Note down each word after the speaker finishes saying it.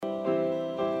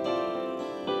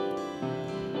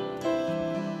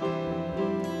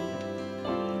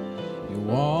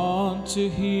to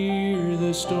hear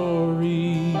the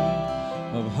story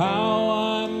of how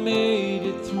I made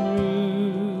it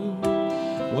through.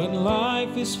 When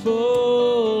life is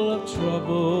full of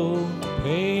trouble,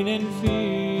 pain and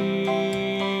fear,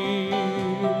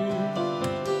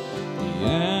 the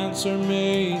answer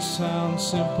may sound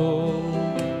simple,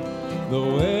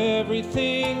 though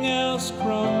everything else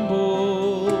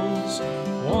crumbles.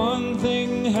 One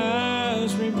thing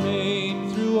has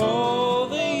remained through all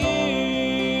the years: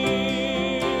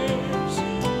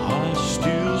 I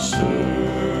still serve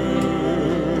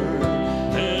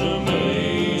an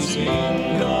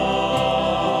amazing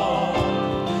God.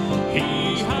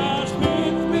 He has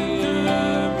with me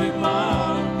every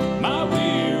mile my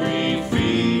weary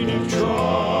feet have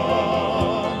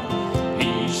trod.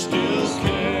 He still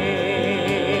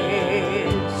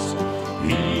cares,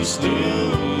 He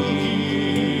still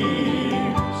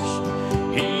hears,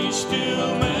 He's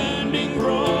still mending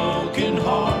broken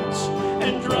hearts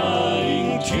and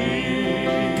drying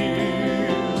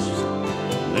tears.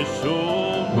 This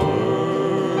old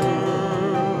world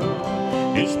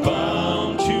is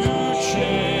bound to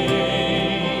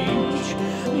change,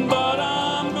 but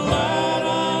I'm glad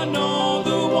I know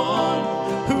the one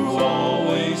who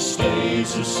always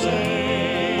stays the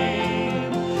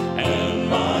same, and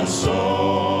my song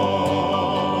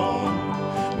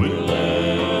will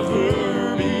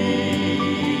ever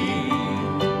be.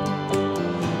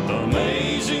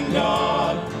 Amazing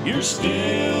God, you're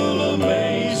still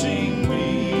amazing me.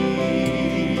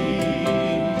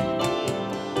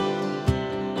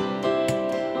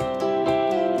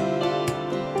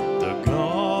 The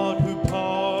God who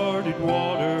parted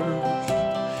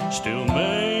waters still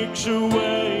makes a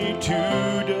way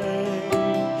today.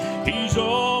 He's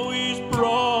always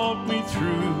brought me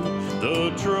through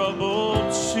the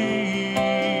troubled seas.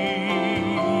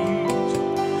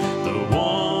 The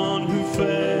one who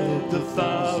fed the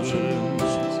thousands,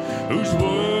 whose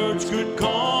words could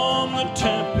calm the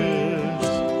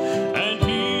tempest. And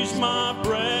He's my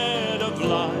bread of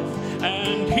life,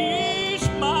 and He's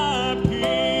my peace.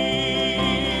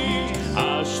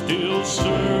 I still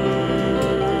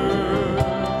serve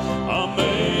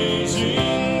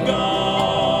amazing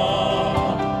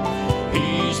God.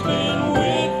 He's been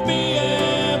with me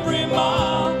every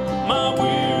mile my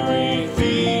weary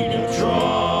feet have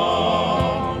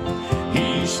trod.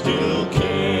 He still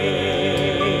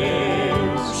cares,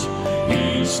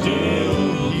 He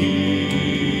still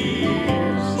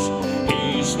hears,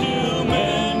 He's still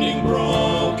mending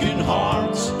broken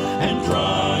hearts and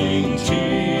drying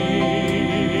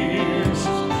tears.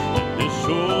 And this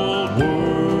old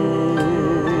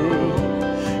world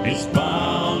is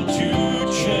bound to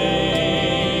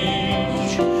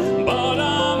change, but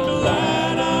I'm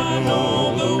glad I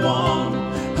know the one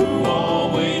who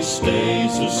always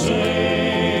stays the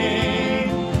same,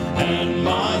 and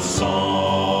my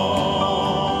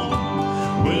song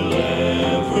will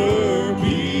ever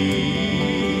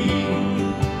be.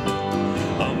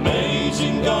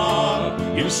 Amazing God,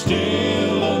 you're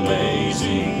still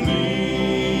amazing me.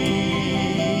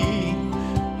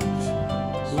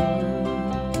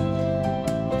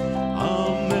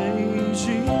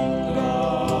 Amazing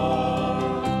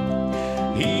God,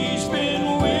 He's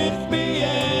been with me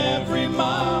every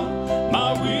mile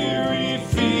my weary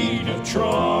feet have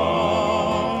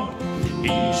trod.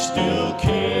 He still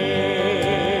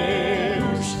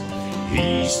cares,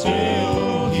 He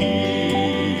still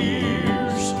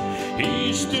hears,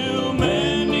 He's still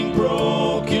mending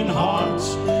broken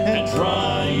hearts and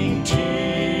drying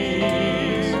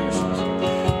tears.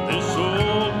 This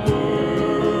old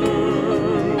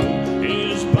world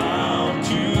is bound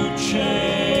to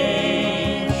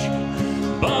change,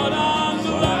 but I'm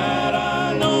glad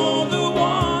I know the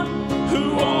one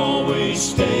who always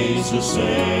stays the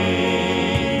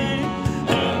same,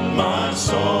 and my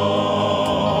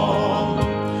song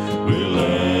will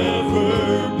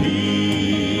ever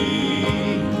be.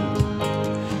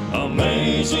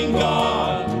 Amazing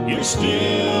God, you're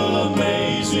still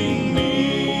amazing me.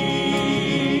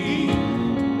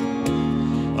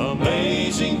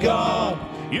 Amazing God,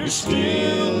 you're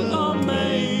still